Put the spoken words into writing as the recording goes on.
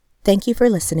Thank you for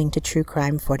listening to True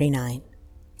Crime 49.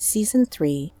 Season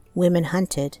 3, Women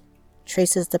Hunted,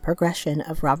 traces the progression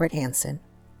of Robert Hansen,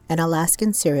 an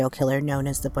Alaskan serial killer known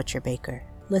as the Butcher Baker.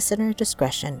 Listener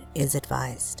discretion is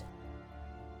advised.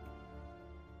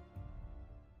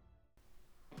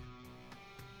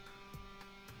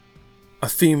 A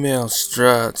female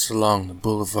struts along the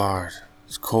boulevard.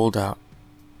 It's cold out.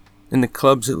 In the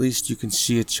clubs, at least, you can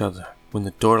see each other. When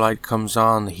the door light comes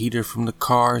on, the heater from the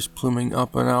car is pluming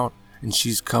up and out, and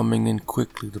she's coming in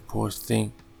quickly, the poor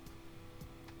thing.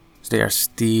 As they are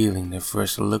stealing their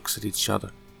first looks at each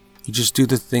other, you just do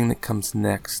the thing that comes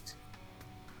next.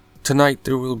 Tonight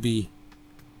there will be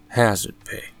hazard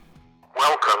pay.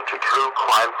 Welcome to True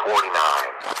Crime 49.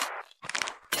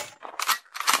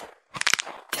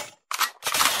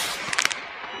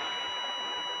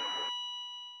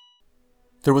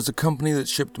 There was a company that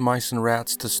shipped mice and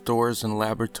rats to stores and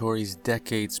laboratories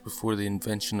decades before the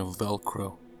invention of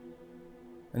Velcro.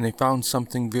 And they found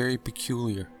something very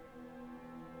peculiar.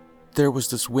 There was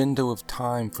this window of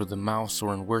time for the mouse,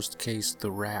 or in worst case,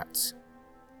 the rats.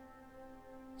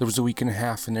 There was a week and a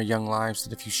half in their young lives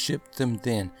that if you shipped them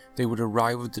then, they would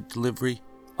arrive with the delivery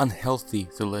unhealthy,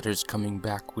 the letters coming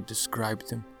back would describe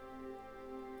them.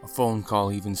 A phone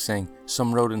call even saying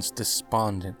some rodents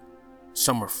despondent,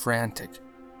 some were frantic,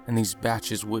 and these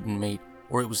batches wouldn't mate,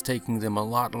 or it was taking them a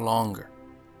lot longer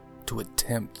to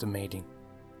attempt the mating.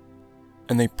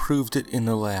 And they proved it in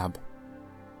the lab.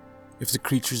 If the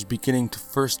creature's beginning to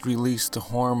first release the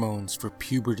hormones for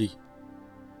puberty,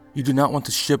 you do not want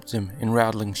to ship them in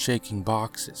rattling, shaking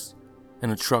boxes, in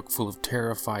a truck full of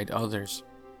terrified others,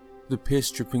 the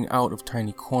piss dripping out of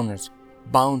tiny corners,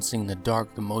 bouncing in the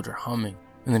dark, the motor humming,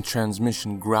 and the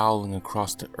transmission growling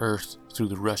across the earth through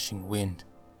the rushing wind.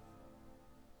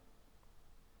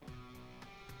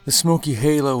 The smoky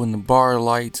halo in the bar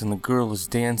lights and the girl is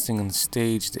dancing on the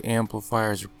stage, the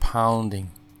amplifiers are pounding.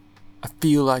 I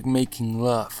feel like making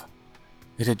love.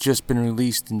 It had just been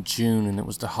released in June and it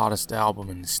was the hottest album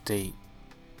in the state.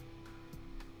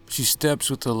 She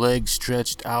steps with her legs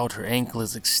stretched out, her ankle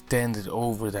is extended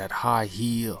over that high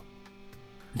heel.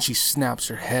 And she snaps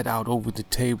her head out over the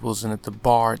tables, and at the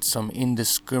bar it's some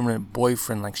indiscriminate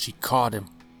boyfriend like she caught him.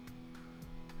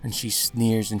 And she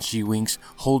sneers and she winks,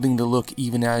 holding the look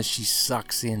even as she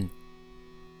sucks in.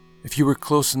 If you were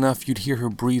close enough, you'd hear her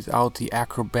breathe out the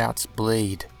acrobat's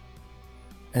blade.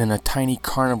 And in a tiny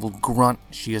carnival grunt,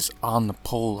 she is on the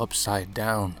pole upside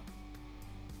down.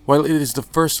 While it is the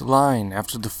first line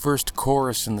after the first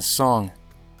chorus in the song,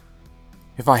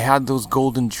 if I had those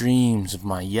golden dreams of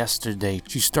my yesterday,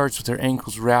 she starts with her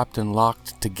ankles wrapped and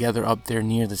locked together up there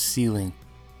near the ceiling.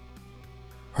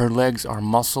 Her legs are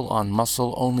muscle on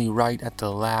muscle, only right at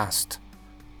the last.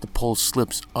 The pole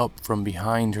slips up from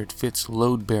behind her, it fits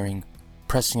load-bearing,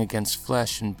 pressing against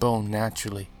flesh and bone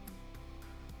naturally.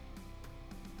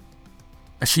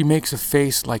 As she makes a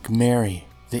face like Mary,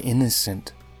 the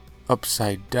innocent,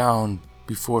 upside down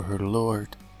before her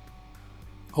Lord,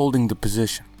 holding the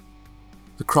position,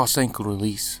 the cross-ankle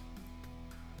release.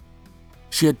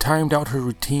 She had timed out her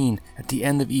routine. At the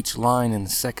end of each line in the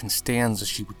second stanza,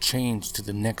 she would change to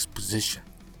the next position.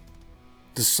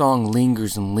 The song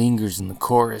lingers and lingers in the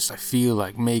chorus. I feel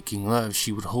like making love.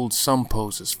 She would hold some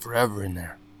poses forever in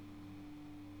there.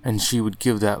 And she would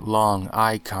give that long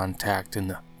eye contact and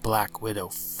the Black Widow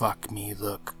fuck me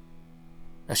look.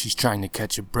 As she's trying to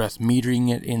catch a breath,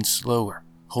 metering it in slower,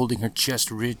 holding her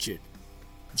chest rigid,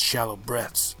 in shallow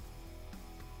breaths.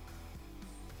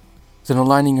 Then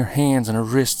aligning her hands and her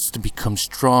wrists to become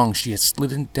strong, she had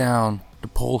slidden down to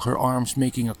pull her arms,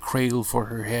 making a cradle for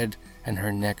her head and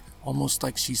her neck, almost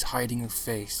like she's hiding her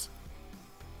face,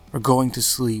 or going to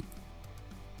sleep.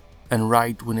 And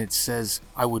right when it says,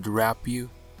 I would wrap you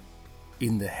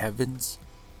in the heavens,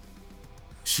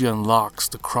 she unlocks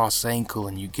the cross ankle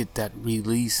and you get that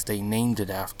release they named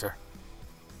it after.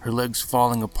 Her legs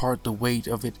falling apart, the weight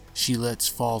of it she lets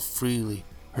fall freely.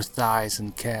 Her thighs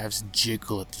and calves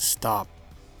jiggle at the stop,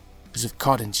 as if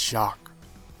caught in shock.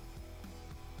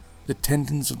 The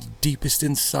tendons of the deepest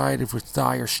inside of her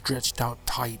thigh are stretched out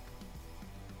tight,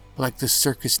 like the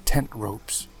circus tent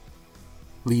ropes,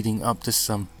 leading up to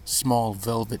some small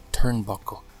velvet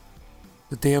turnbuckle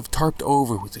that they have tarped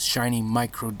over with a shiny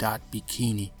microdot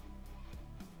bikini.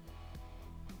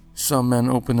 Some men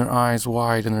open their eyes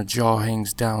wide and their jaw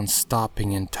hangs down,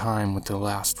 stopping in time with the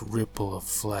last ripple of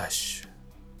flesh.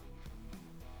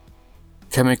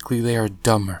 Chemically, they are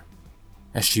dumber.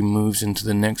 As she moves into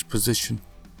the next position,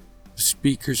 the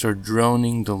speakers are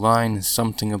droning. The line is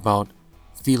something about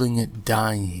feeling it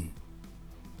dying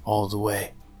all the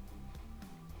way.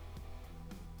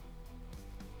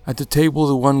 At the table,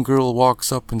 the one girl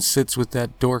walks up and sits with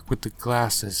that dork with the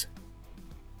glasses.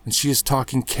 And she is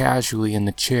talking casually in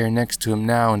the chair next to him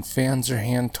now and fans her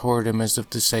hand toward him as if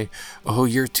to say, "Oh,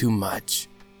 you're too much,"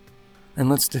 and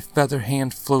lets the feather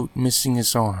hand float, missing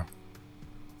his arm,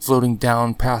 floating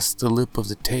down past the lip of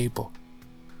the table.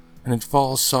 And it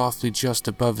falls softly just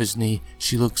above his knee.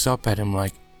 She looks up at him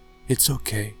like, "It's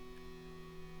okay."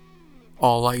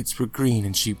 All lights were green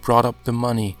and she brought up the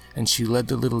money and she led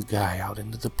the little guy out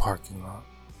into the parking lot.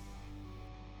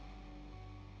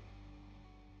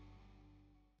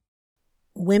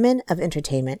 Women of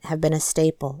entertainment have been a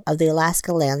staple of the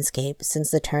Alaska landscape since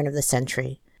the turn of the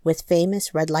century, with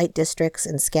famous red light districts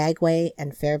in Skagway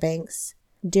and Fairbanks.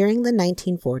 During the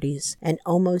 1940s, and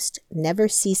almost never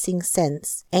ceasing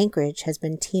since, Anchorage has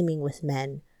been teeming with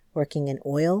men working in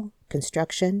oil,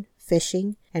 construction,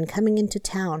 fishing, and coming into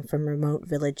town from remote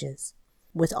villages.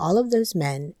 With all of those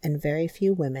men and very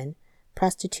few women,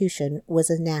 prostitution was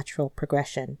a natural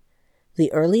progression.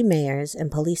 The early mayors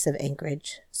and police of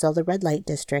Anchorage saw the red light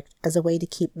district as a way to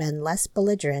keep men less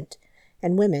belligerent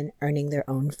and women earning their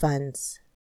own funds.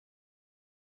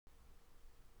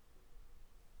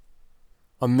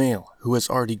 A male who has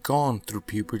already gone through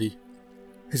puberty.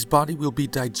 His body will be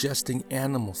digesting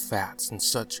animal fats and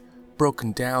such,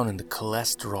 broken down into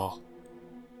cholesterol.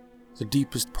 The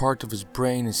deepest part of his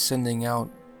brain is sending out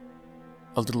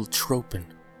a little tropin.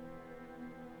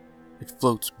 It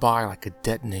floats by like a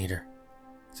detonator.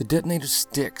 The detonator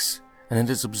sticks, and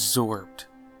it is absorbed,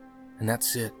 and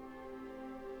that's it.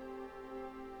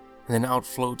 And then out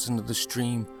floats into the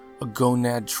stream a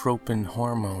gonadotropin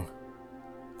hormone.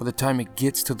 By the time it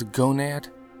gets to the gonad,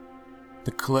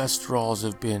 the cholesterols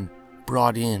have been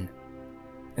brought in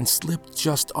and slipped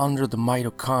just under the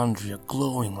mitochondria,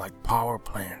 glowing like power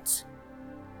plants.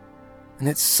 And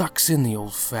it sucks in the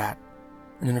old fat,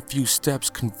 and in a few steps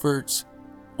converts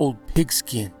old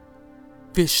pigskin,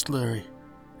 fish slurry,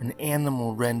 and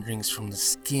animal renderings from the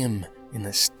skim in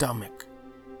the stomach,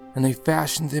 and they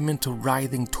fashioned them into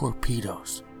writhing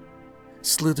torpedoes,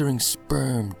 slithering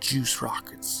sperm juice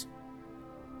rockets,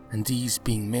 and these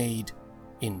being made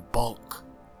in bulk.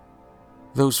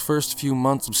 Those first few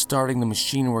months of starting the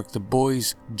machine work, the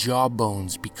boy's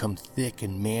jawbones become thick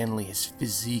and manly, his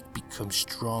physique becomes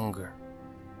stronger.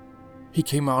 He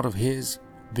came out of his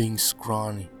being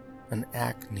scrawny and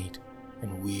acneed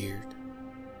and weird.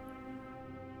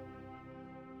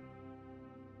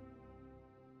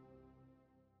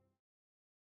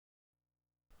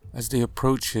 As they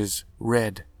approach his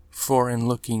red,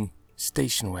 foreign-looking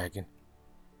station wagon,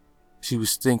 she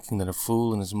was thinking that a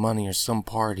fool and his money are some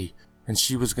party, and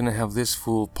she was going to have this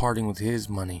fool parting with his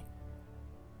money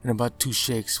in about 2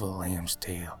 shakes of a lamb's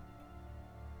tail.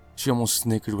 She almost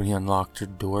snickered when he unlocked her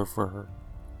door for her.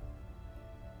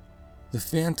 The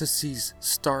fantasies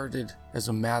started as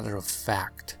a matter of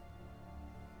fact.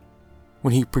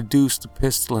 When he produced the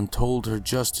pistol and told her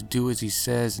just to do as he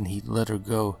says and he'd let her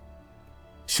go,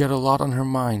 she had a lot on her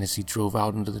mind as he drove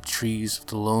out into the trees of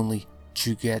the lonely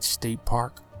Chugach State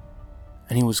Park,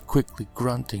 and he was quickly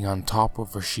grunting on top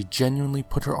of her. She genuinely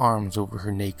put her arms over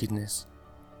her nakedness,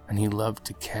 and he loved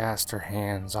to cast her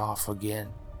hands off again,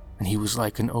 and he was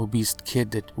like an obese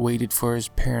kid that waited for his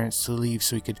parents to leave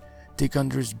so he could dig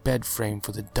under his bed frame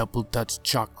for the double Dutch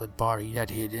chocolate bar he had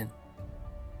hidden.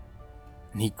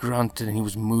 And he grunted and he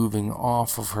was moving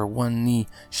off of her one knee.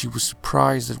 She was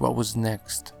surprised at what was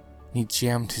next. He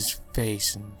jammed his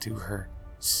face into her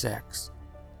sex,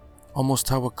 almost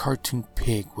how a cartoon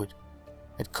pig would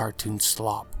at cartoon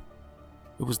slop.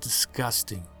 It was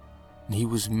disgusting, and he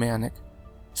was manic.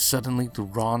 Suddenly the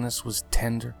rawness was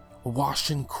tender,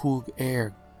 awash in cool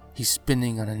air. He's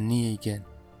spinning on a knee again,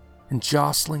 and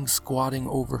jostling, squatting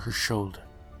over her shoulder.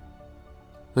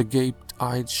 The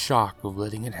gaped-eyed shock of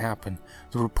letting it happen,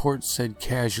 the report said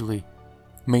casually,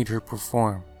 made her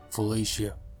perform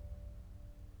fellatio.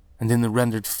 And in the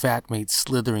rendered fat made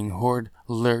slithering horde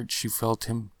alert, she felt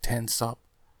him tense up.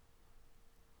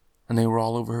 And they were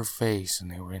all over her face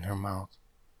and they were in her mouth.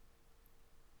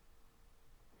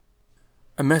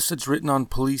 A message written on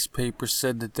police paper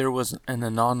said that there was an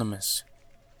anonymous,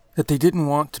 that they didn't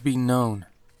want to be known,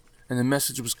 and the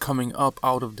message was coming up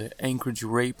out of the Anchorage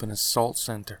Rape and Assault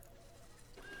Center.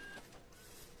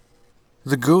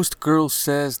 The ghost girl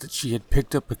says that she had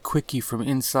picked up a quickie from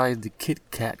inside the Kit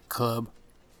Kat Club.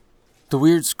 The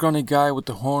weird scrawny guy with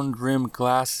the horn-rimmed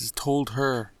glasses told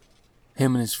her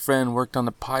him and his friend worked on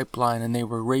the pipeline and they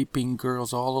were raping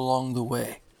girls all along the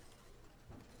way.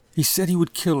 He said he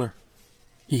would kill her.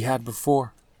 He had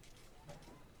before.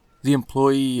 The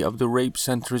employee of the rape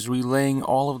center is relaying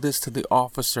all of this to the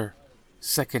officer,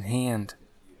 secondhand.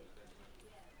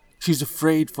 She's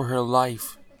afraid for her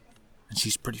life, and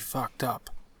she's pretty fucked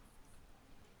up.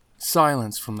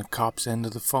 Silence from the cop's end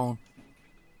of the phone.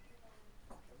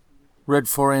 Red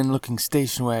 4N looking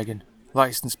station wagon,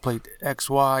 license plate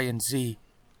XY and Z.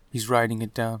 He's writing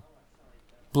it down.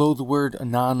 Below the word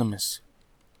anonymous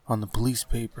on the police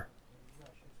paper.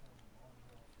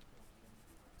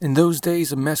 In those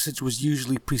days, a message was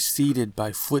usually preceded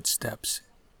by footsteps,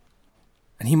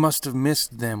 and he must have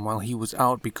missed them while he was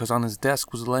out because on his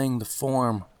desk was laying the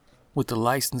form with the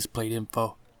license plate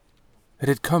info. It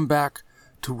had come back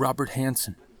to Robert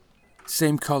Hansen.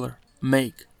 Same color,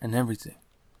 make, and everything.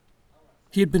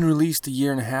 He had been released a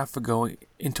year and a half ago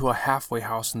into a halfway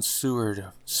house in Seward,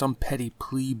 some petty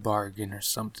plea bargain or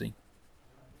something.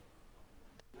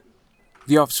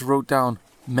 The officer wrote down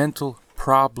mental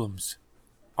problems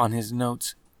on his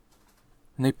notes,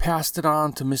 and they passed it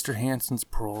on to Mr. Hansen's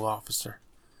parole officer.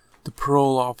 The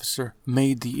parole officer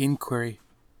made the inquiry.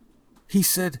 He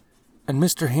said, and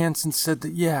Mr. Hansen said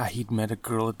that yeah, he'd met a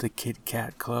girl at the Kit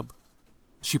Kat Club.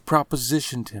 She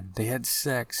propositioned him. They had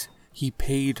sex. He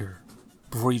paid her.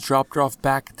 Before he dropped her off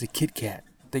back at the Kit Kat,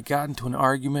 they got into an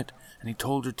argument, and he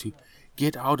told her to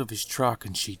get out of his truck,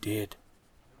 and she did.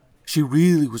 She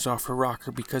really was off her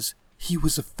rocker because he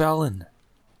was a felon.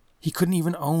 He couldn't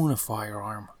even own a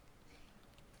firearm.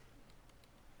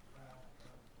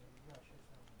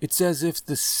 It's as if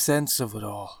the sense of it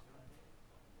all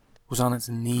was on its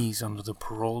knees under the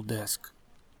parole desk,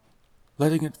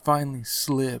 letting it finally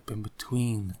slip in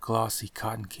between the glossy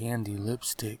cotton candy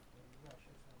lipstick.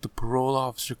 The parole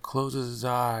officer closes his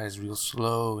eyes real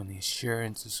slow in the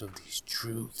assurances of these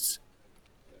truths.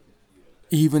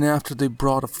 Even after they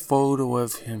brought a photo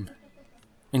of him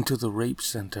into the rape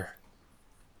center,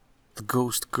 the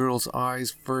ghost girl's eyes'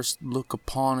 first look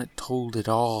upon it told it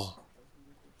all.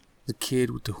 The kid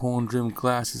with the horn-rimmed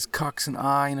glasses cocks an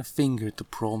eye and a finger at the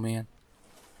parole man.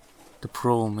 The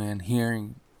parole man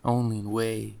hearing only in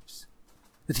waves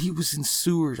that he was in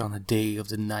Seward on the day of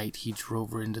the night he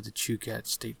drove her into the Chukat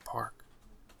State Park.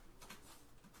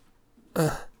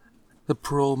 The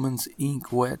paroleman's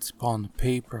ink wets upon the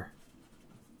paper.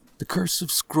 The cursive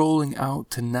scrolling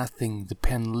out to nothing, the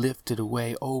pen lifted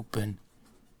away open,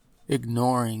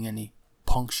 ignoring any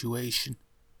punctuation.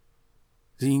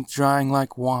 The ink drying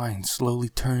like wine, slowly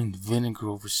turning to vinegar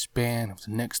over a span of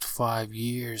the next 5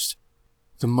 years.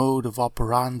 The mode of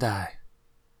operandi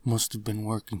must have been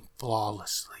working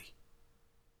flawlessly.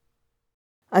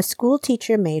 A school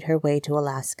teacher made her way to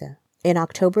Alaska. In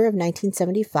October of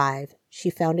 1975, she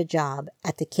found a job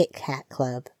at the Kit Kat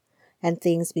Club, and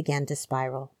things began to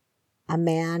spiral. A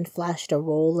man flashed a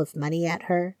roll of money at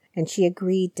her, and she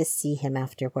agreed to see him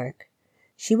after work.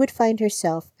 She would find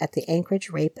herself at the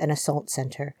Anchorage Rape and Assault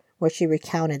Center, where she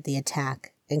recounted the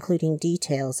attack, including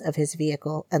details of his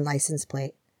vehicle and license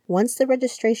plate. Once the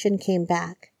registration came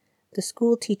back, the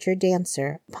school teacher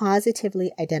dancer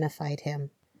positively identified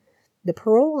him. The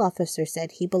parole officer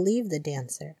said he believed the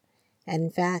dancer, and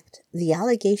in fact, the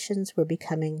allegations were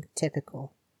becoming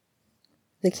typical.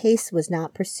 The case was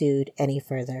not pursued any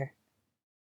further.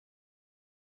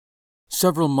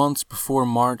 Several months before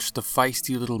March, the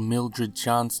feisty little Mildred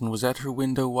Johnson was at her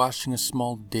window washing a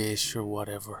small dish or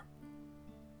whatever.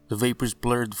 The vapors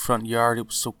blurred the front yard, it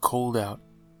was so cold out,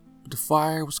 but the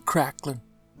fire was crackling,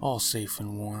 all safe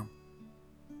and warm.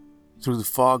 Through the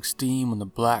fog steam and the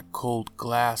black cold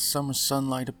glass, summer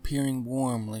sunlight appearing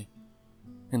warmly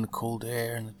in the cold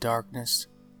air and the darkness.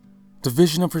 The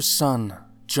vision of her son,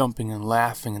 jumping and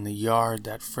laughing in the yard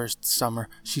that first summer,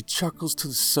 she chuckles to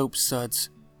the soap suds.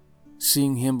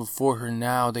 Seeing him before her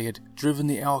now, they had driven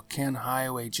the Alcan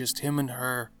Highway, just him and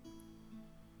her.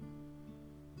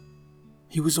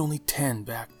 He was only 10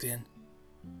 back then,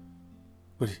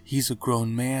 but he's a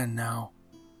grown man now.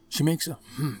 She makes a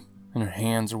and her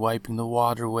hands are wiping the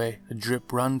water away. A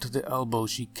drip run to the elbow,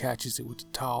 she catches it with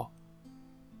a towel.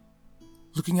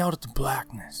 Looking out at the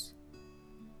blackness,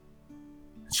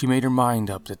 she made her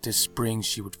mind up that this spring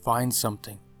she would find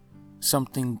something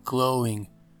glowing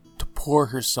to pour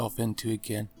herself into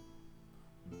again.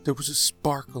 There was a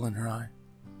sparkle in her eye,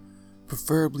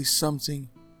 preferably something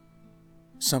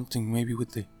maybe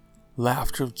with the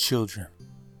laughter of children.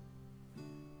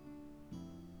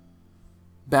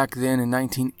 Back then in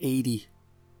 1980,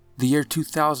 the year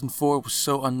 2004 was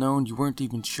so unknown you weren't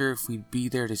even sure if we'd be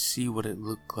there to see what it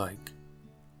looked like.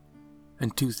 In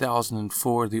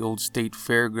 2004, the old state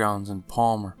fairgrounds in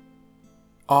Palmer.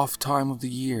 Off time of the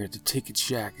year, the ticket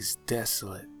shack is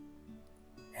desolate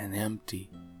and empty.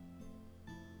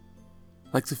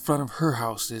 Like the front of her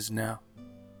house is now.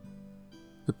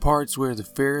 The parts where the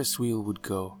Ferris wheel would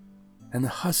go, and the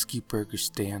Husky Burger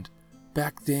stand,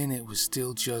 Back then it was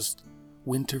still just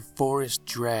winter forest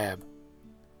drab.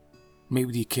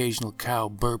 Maybe the occasional cow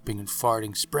burping and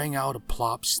farting sprang out a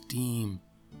plop steam,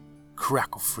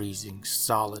 crackle freezing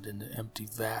solid in the empty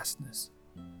vastness.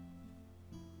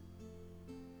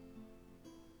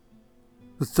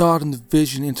 The thought and the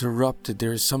vision interrupted.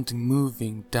 There is something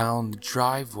moving down the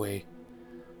driveway.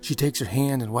 She takes her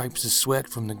hand and wipes the sweat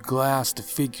from the glass. The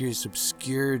figure is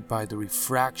obscured by the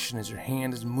refraction as her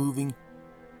hand is moving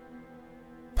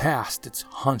past. It's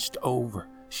hunched over,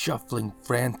 shuffling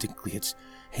frantically. Its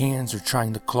hands are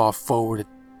trying to claw forward.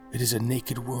 It is a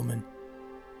naked woman,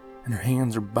 and her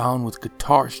hands are bound with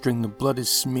guitar string. The blood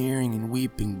is smearing and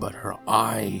weeping, but her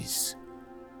eyes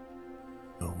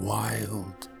are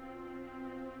wild.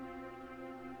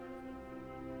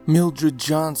 Mildred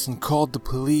Johnson called the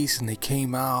police, and they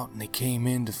came out and they came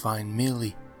in to find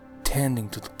Millie tending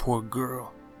to the poor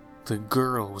girl. The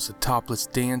girl was a topless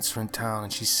dancer in town,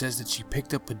 and she says that she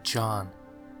picked up a John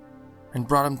and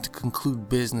brought him to conclude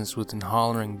business within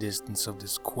hollering distance of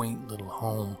this quaint little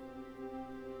home.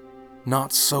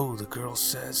 Not so, the girl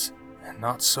says, and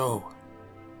not so.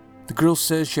 The girl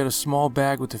says she had a small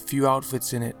bag with a few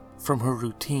outfits in it from her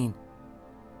routine.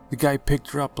 The guy picked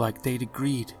her up like they'd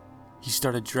agreed. He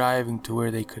started driving to where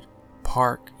they could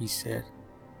park, he said.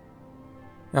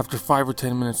 After 5 or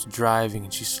 10 minutes of driving,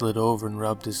 and she slid over and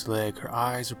rubbed his leg, her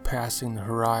eyes are passing the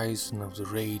horizon of the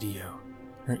radio,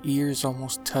 her ears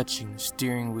almost touching the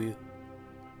steering wheel.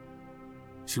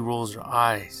 She rolls her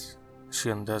eyes. She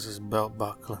undoes his belt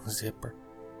buckle and zipper,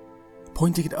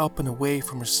 pointing it up and away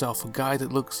from herself. A guy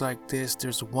that looks like this,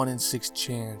 there's a 1 in 6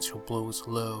 chance he'll blow his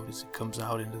load as it comes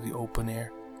out into the open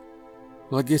air.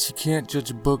 Well, I guess you can't judge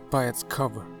a book by its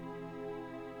cover.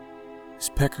 His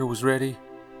pecker was ready.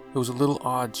 It was a little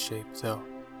odd shaped, though.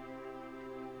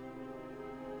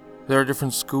 There are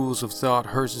different schools of thought.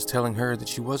 Hers is telling her that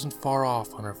she wasn't far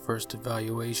off on her first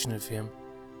evaluation of him.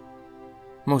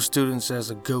 Most students, as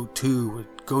a go-to,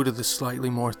 would go to the slightly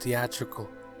more theatrical,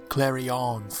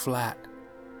 clarion flat,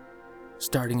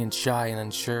 starting in shy and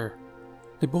unsure.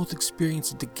 They both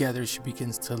experience it together. She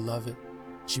begins to love it.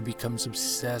 She becomes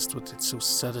obsessed with it so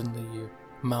suddenly your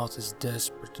mouth is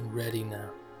desperate and ready now.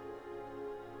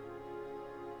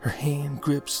 Her hand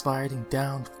grip sliding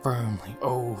down firmly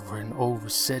over and over,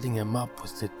 setting him up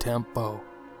with the tempo.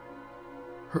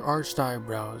 Her arched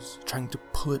eyebrows trying to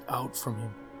pull it out from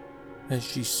him as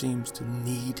she seems to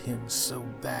need him so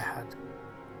bad.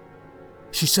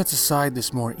 She sets aside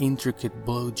this more intricate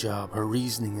blowjob. Her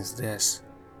reasoning is this: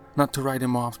 not to write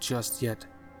him off just yet.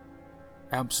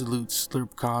 Absolute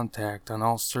slurp contact on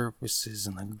all surfaces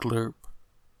and a glurp.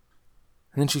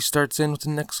 And then she starts in with the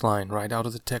next line right out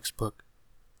of the textbook.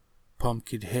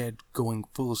 Pumpkin head going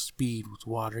full speed with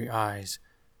watery eyes.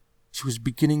 She was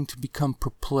beginning to become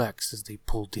perplexed as they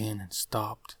pulled in and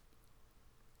stopped.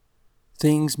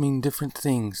 Things mean different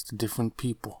things to different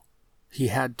people. He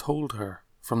had told her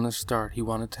from the start he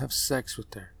wanted to have sex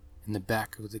with her in the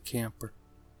back of the camper.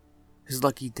 His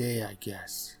lucky day, I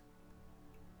guess.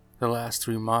 The last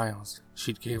 3 miles,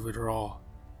 she'd gave it her all.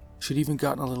 She'd even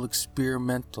gotten a little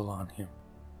experimental on him.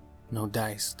 No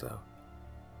dice, though.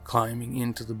 Climbing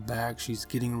into the bag, she's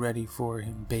getting ready for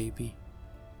him, baby.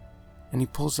 And he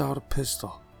pulls out a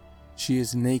pistol. She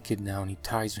is naked now, and he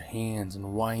ties her hands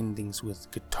and windings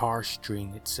with guitar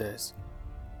string, it says.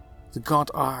 The gaunt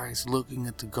eyes looking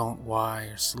at the gaunt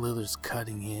wire, slithers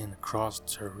cutting in across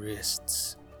her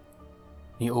wrists.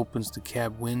 He opens the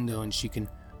cab window, and she can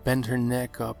bend her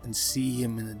neck up and see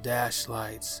him in the dash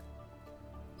lights,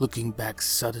 looking back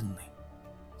suddenly,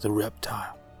 the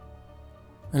reptile.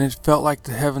 And it felt like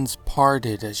the heavens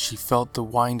parted as she felt the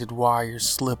winded wire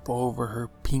slip over her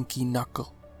pinky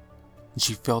knuckle, and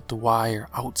she felt the wire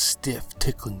out stiff,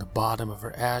 tickling the bottom of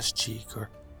her ass cheek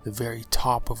or the very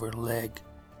top of her leg.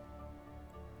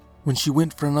 When she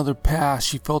went for another pass,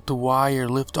 she felt the wire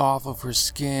lift off of her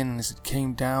skin, and as it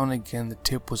came down again, the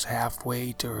tip was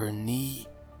halfway to her knee.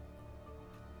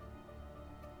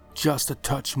 Just a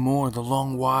touch more, the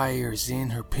long wire is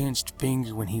in her pinched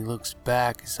finger. When he looks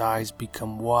back, his eyes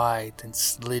become wide and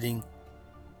slitting.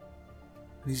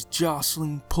 He's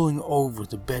jostling, pulling over.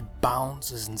 The bed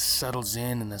bounces and settles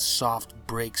in a soft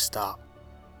brake stop.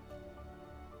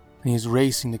 And he's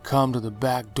racing to come to the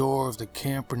back door of the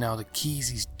camper now. The keys,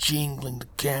 he's jingling the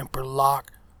camper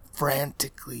lock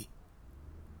frantically.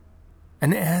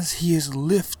 And as he is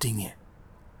lifting it,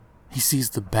 he sees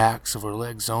the backs of her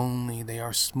legs only. They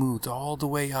are smooth all the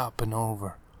way up and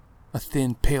over. A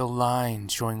thin, pale line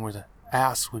showing where the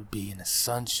ass would be, and a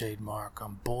sunshade mark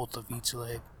on both of each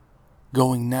leg.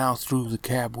 Going now through the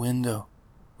cab window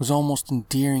was almost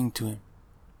endearing to him.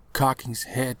 cocking his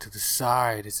head to the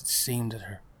side as it seemed that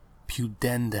her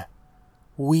pudenda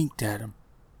winked at him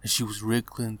as she was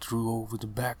wriggling through over the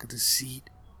back of the seat.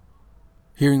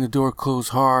 Hearing the door close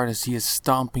hard as he is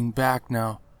stomping back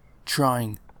now,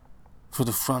 trying for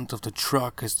the front of the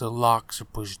truck as the locks are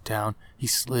pushed down, he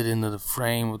slid into the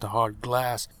frame of the hard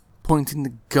glass, pointing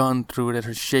the gun through it at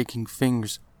her shaking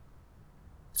fingers.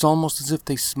 It's almost as if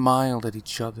they smiled at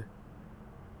each other.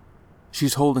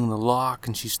 She's holding the lock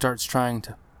and she starts trying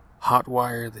to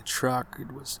hotwire the truck.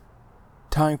 It was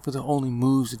time for the only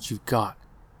moves that you've got.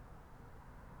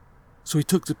 So he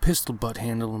took the pistol butt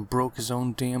handle and broke his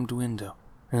own damned window.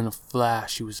 And in a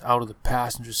flash, he was out of the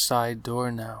passenger side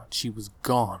door now, and she was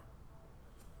gone.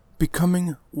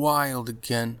 Becoming wild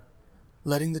again,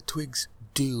 letting the twigs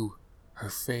dew her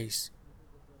face.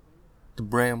 The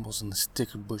brambles and the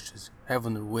sticker bushes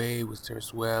having their way with her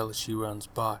as well as she runs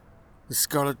by. The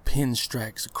scarlet pin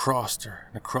strikes across her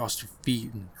and across her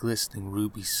feet in glistening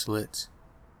ruby slits.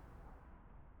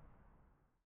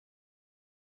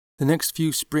 The next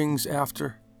few springs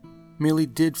after, Millie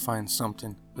did find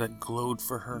something that glowed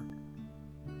for her.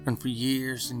 And for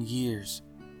years and years,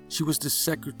 she was the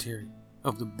secretary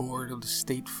of the board of the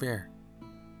state fair.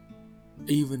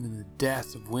 Even in the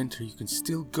death of winter, you can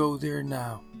still go there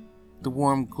now. The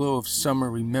warm glow of summer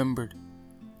remembered.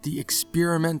 The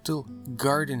experimental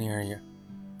garden area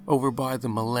over by the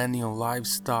millennial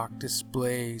livestock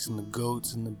displays and the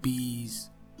goats and the bees.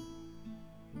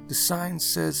 The sign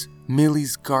says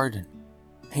Millie's Garden,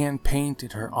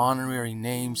 hand-painted her honorary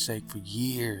namesake for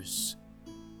years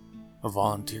of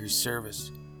volunteer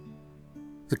service.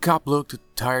 The cop looked at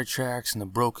the tire tracks and the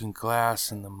broken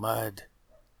glass and the mud.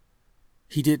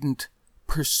 He didn't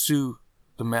pursue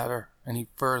the matter any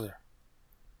further.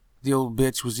 The old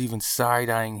bitch was even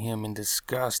side-eyeing him in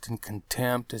disgust and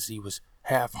contempt as he was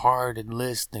half-hearted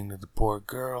listening to the poor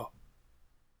girl.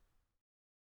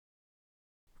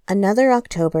 Another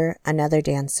October, another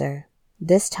dancer,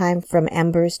 this time from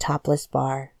Ember's Topless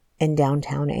Bar in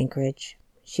downtown Anchorage.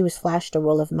 She was flashed a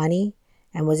roll of money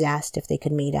and was asked if they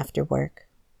could meet after work.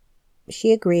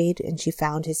 She agreed, and she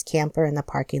found his camper in the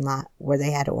parking lot where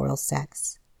they had oral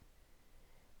sex.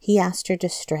 He asked her to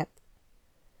strip,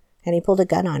 and he pulled a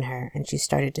gun on her, and she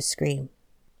started to scream.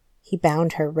 He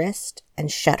bound her wrist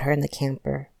and shut her in the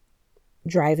camper,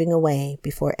 driving away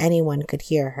before anyone could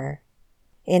hear her.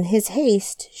 In his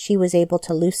haste, she was able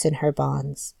to loosen her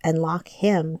bonds and lock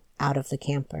him out of the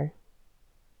camper.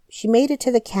 She made it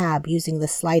to the cab using the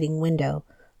sliding window,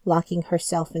 locking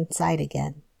herself inside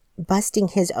again. Busting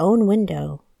his own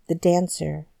window, the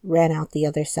dancer ran out the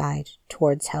other side,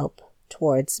 towards help,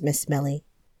 towards Miss Millie.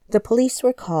 The police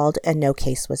were called and no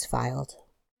case was filed.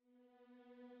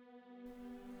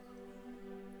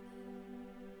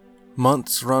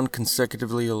 Months run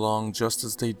consecutively along just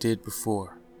as they did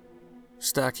before,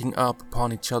 stacking up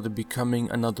upon each other, becoming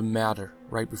another matter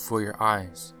right before your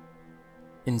eyes.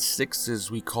 In sixes,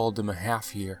 we called them a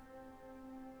half year.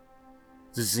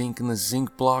 The zinc in the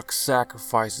zinc block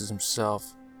sacrifices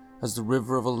himself as the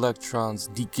river of electrons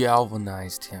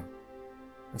degalvanized him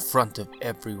in front of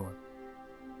everyone.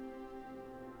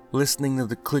 Listening to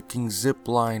the clicking zip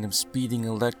line of speeding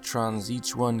electrons,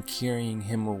 each one carrying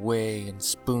him away in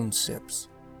spoon sips.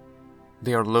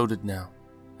 They are loaded now,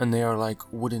 and they are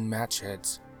like wooden match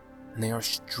heads, and they are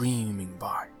streaming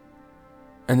by.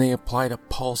 And they applied a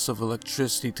pulse of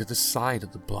electricity to the side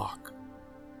of the block,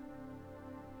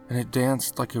 and it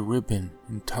danced like a ribbon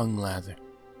in tongue lather.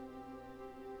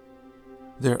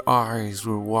 Their eyes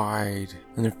were wide,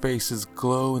 and their faces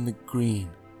glow in the green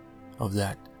of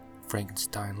that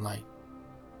Frankenstein light.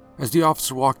 As the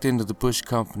officer walked into the Bush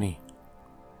Company,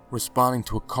 responding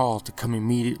to a call to come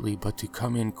immediately but to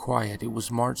come in quiet, it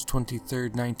was March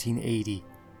 23rd, 1980.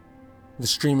 The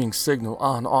streaming signal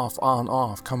on,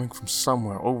 off, coming from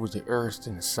somewhere over the earth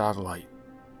in a satellite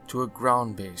to a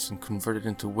ground base and converted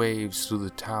into waves through the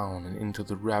town and into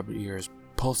the rabbit ears,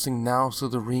 pulsing now through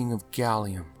the ring of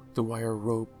gallium, the wire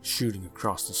rope shooting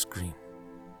across the screen.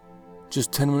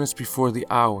 Just 10 minutes before the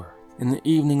hour, in the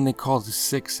evening they called the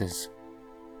sixes,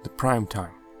 the prime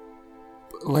time,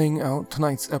 laying out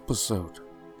tonight's episode.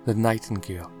 The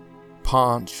Nightingale,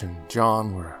 Ponch and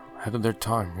John were ahead of their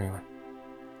time, really.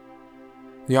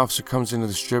 The officer comes into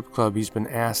the strip club. He's been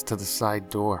asked to the side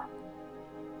door.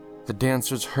 The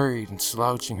dancers hurried and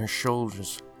slouching her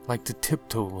shoulders, like to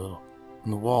tiptoe a little,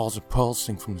 and the walls are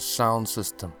pulsing from the sound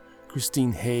system.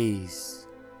 Christine Hayes.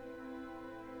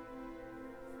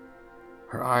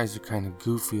 Her eyes are kind of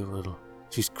goofy a little.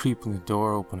 She's creeping the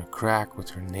door open a crack with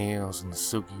her nails and the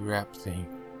silky wrap thing.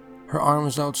 Her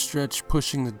arms outstretched,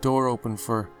 pushing the door open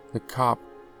for the cop.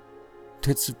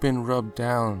 Tits have been rubbed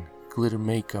down, glitter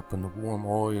makeup and the warm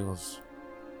oils.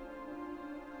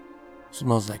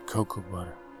 Smells like cocoa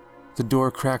butter. The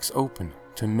door cracks open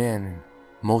to men in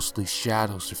mostly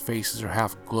shadows. Their faces are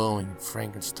half glowing in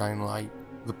Frankenstein light,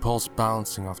 the pulse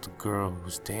bouncing off the girl who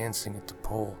was dancing at the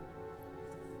pole.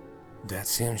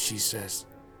 "That's him," she says.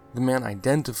 The man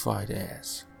identified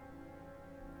as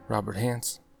Robert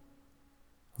Hansen.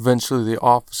 Eventually the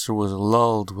officer was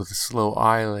lulled with slow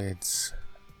eyelids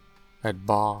at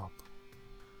Bob.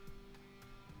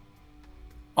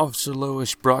 Officer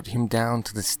Loish brought him down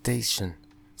to the station.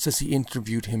 Says he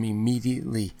interviewed him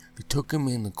immediately. They took him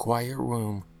in the quiet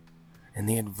room and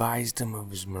they advised him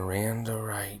of his Miranda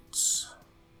rights.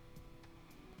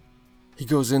 He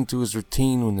goes into his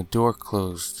routine when the door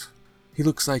closed. He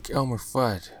looks like Elmer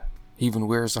Fudd. He even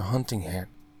wears a hunting hat.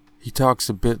 He talks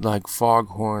a bit like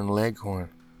Foghorn Leghorn,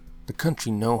 the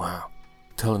country know-how,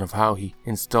 telling of how he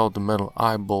installed the metal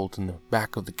eye bolt in the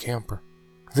back of the camper.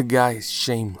 The guy is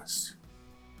shameless.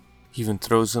 He even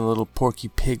throws in a little Porky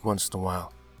Pig once in a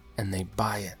while, and they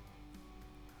buy it.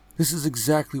 This is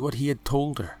exactly what he had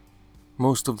told her.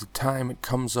 Most of the time it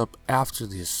comes up after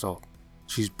the assault.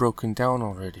 She's broken down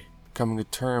already, coming to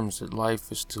terms that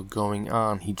life is still going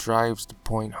on. He drives the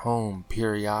point home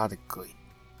periodically.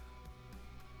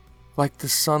 Like the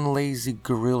sun-lazy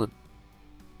gorilla,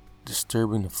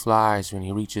 disturbing the flies when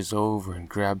he reaches over and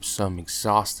grabs some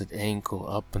exhausted ankle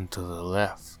up and to the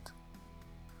left.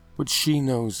 But she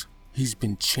knows he's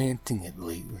been chanting it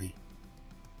lately,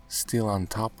 still on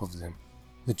top of them.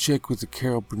 The chick with the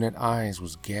Carol Burnett eyes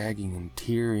was gagging and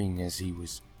tearing as he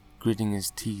was gritting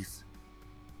his teeth.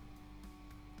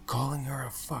 Calling her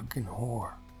a fucking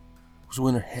whore was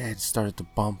when her head started to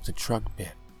bump the truck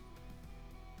bed.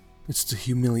 It's the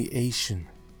humiliation,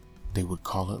 they would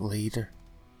call it later.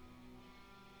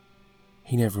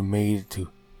 He never made it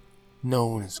to no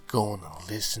one is going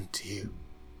to listen to you.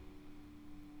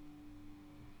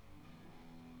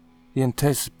 The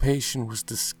anticipation was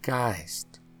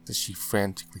disguised as she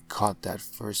frantically caught that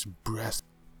first breath.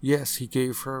 Yes, he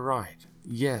gave her a ride.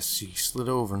 Yes, she slid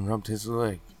over and rubbed his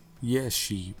leg. Yes,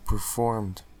 she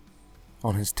performed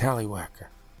on his tallywhacker.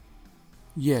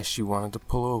 Yes, she wanted to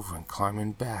pull over and climb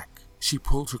in back. She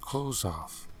pulled her clothes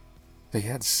off. They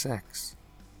had sex.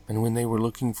 And when they were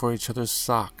looking for each other's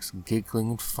socks,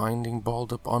 giggling and finding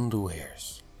balled up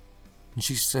underwears. And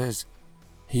she says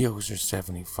he owes her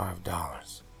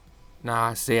 $75. Nah,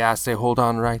 I say, hold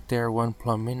on right there 1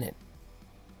 plum minute.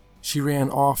 She ran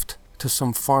off to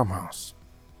some farmhouse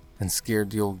and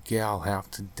scared the old gal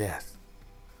half to death.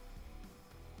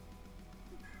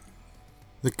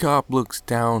 The cop looks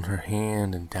down her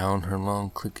hand and down her long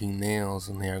clicking nails,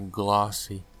 and they are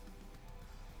glossy.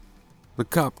 The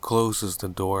cop closes the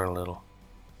door a little.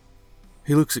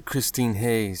 He looks at Christine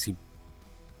Hayes. He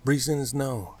breathes in his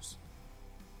nose.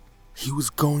 He was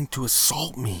going to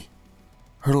assault me.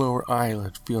 Her lower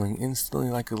eyelid feeling instantly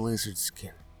like a lizard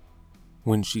skin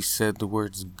when she said the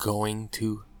words "going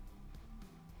to."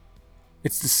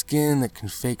 It's the skin that can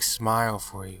fake smile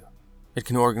for you. It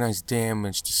can organize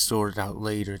damage to sort it out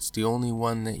later. It's the only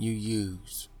one that you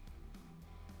use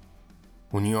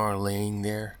when you are laying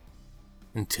there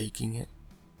and taking it.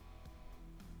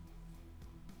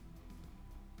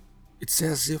 It's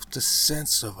as if the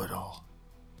sense of it all.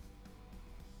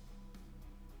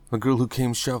 The girl who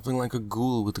came shuffling like a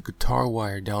ghoul with a guitar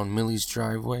wire down Millie's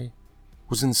driveway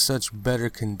was in such better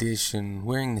condition,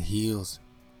 wearing the heels,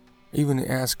 even the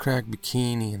ass-crack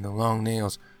bikini and the long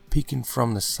nails peeking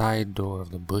from the side door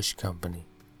of the Bush Company.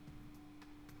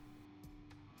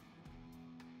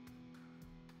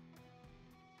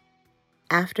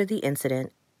 After the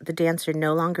incident, the dancer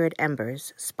no longer at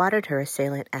Embers spotted her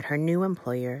assailant at her new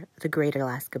employer, the Great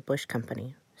Alaska Bush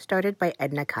Company, started by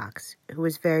Edna Cox, who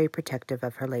was very protective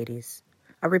of her ladies.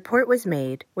 A report was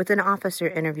made with an officer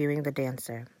interviewing the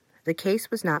dancer. The case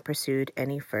was not pursued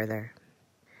any further.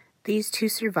 These two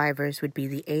survivors would be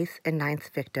the 8th and 9th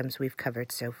victims we've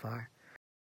covered so far.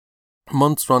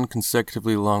 Months run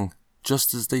consecutively long,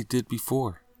 just as they did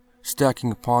before,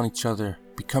 stacking upon each other,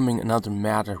 becoming another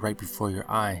matter right before your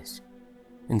eyes.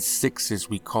 In 6s,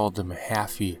 we called them a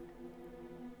half year.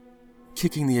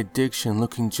 Kicking the addiction,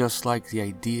 looking just like the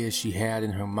idea she had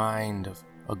in her mind of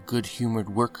a good-humored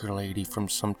worker lady from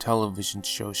some television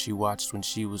show she watched when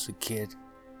she was a kid.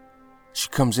 She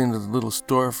comes into the little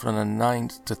storefront at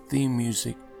 9th to theme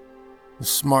music. The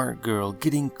smart girl,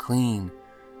 getting clean.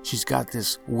 She's got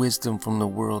this wisdom from the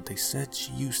world. They said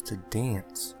she used to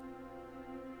dance.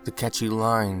 The catchy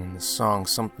line in the song,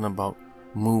 something about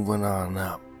moving on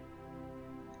up.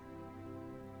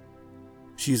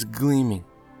 She is gleaming,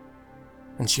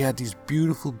 and she had these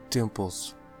beautiful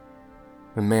dimples.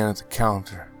 The man at the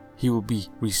counter, he will be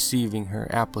receiving her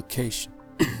application.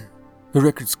 The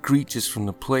record screeches from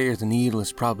the player. The needle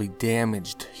is probably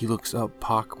damaged. He looks up,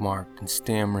 pockmarked and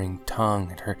stammering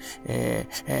tongue at her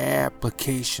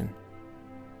application.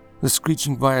 The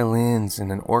screeching violins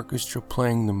and an orchestra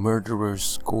playing the murderer's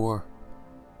score,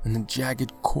 and the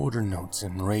jagged quarter notes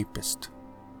in Rapist.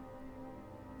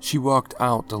 She walked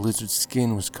out. The lizard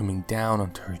skin was coming down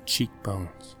onto her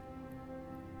cheekbones.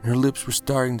 Her lips were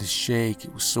starting to shake.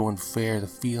 It was so unfair, the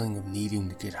feeling of needing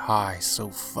to get high so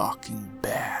fucking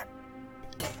bad.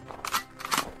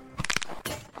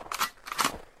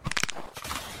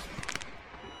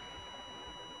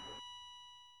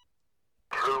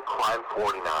 True Crime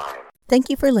 49.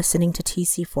 Thank you for listening to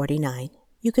TC49.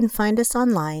 You can find us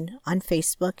online on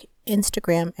Facebook,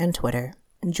 Instagram, and Twitter.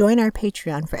 Join our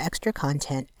Patreon for extra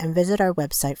content and visit our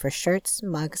website for shirts,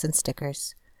 mugs, and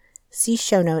stickers. See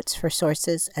show notes for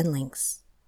sources and links.